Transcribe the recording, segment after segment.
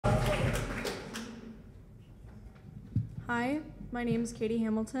Hi, my name is Katie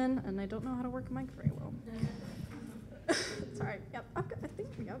Hamilton, and I don't know how to work a mic very well. Sorry. Yep. Okay, I think.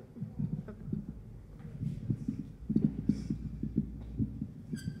 Yep. Okay.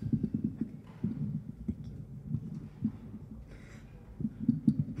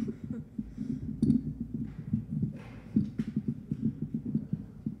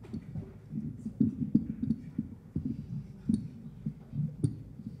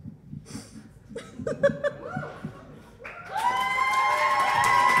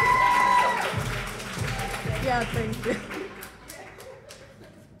 Yeah, thank you.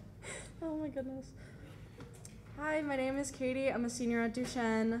 Oh my goodness. Hi, my name is Katie. I'm a senior at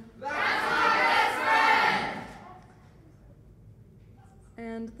Duchesne. That's my best friend!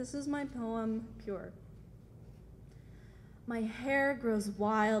 And this is my poem, Pure. My hair grows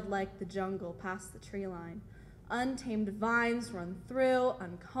wild like the jungle past the tree line. Untamed vines run through,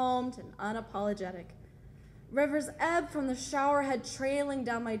 uncombed and unapologetic. Rivers ebb from the showerhead, trailing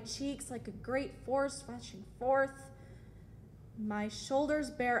down my cheeks like a great force rushing forth. My shoulders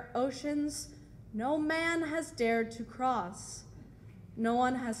bear oceans no man has dared to cross. No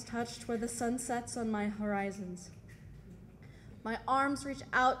one has touched where the sun sets on my horizons. My arms reach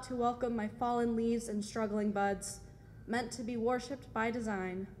out to welcome my fallen leaves and struggling buds, meant to be worshipped by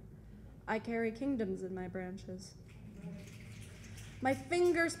design. I carry kingdoms in my branches. My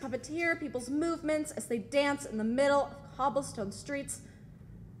fingers puppeteer people's movements as they dance in the middle of cobblestone streets.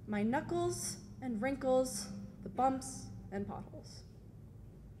 My knuckles and wrinkles, the bumps and potholes.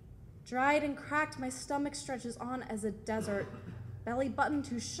 Dried and cracked, my stomach stretches on as a desert, belly button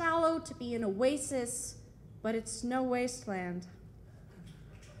too shallow to be an oasis, but it's no wasteland.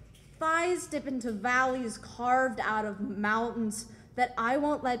 Thighs dip into valleys carved out of mountains that I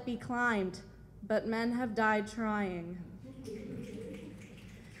won't let be climbed, but men have died trying.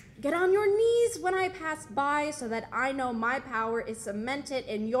 Get on your knees when I pass by so that I know my power is cemented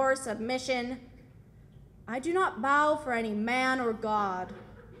in your submission. I do not bow for any man or God.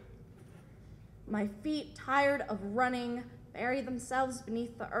 My feet, tired of running, bury themselves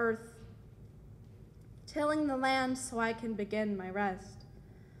beneath the earth, tilling the land so I can begin my rest.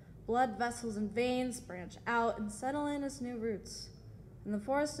 Blood vessels and veins branch out and settle in as new roots in the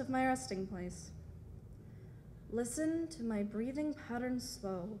forest of my resting place. Listen to my breathing pattern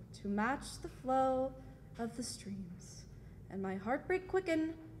slow to match the flow of the streams, and my heartbeat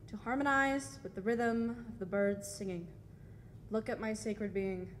quicken to harmonize with the rhythm of the birds singing. Look at my sacred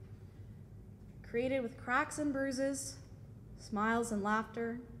being, created with cracks and bruises, smiles and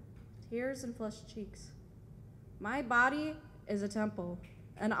laughter, tears and flushed cheeks. My body is a temple,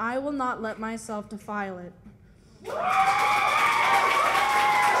 and I will not let myself defile it.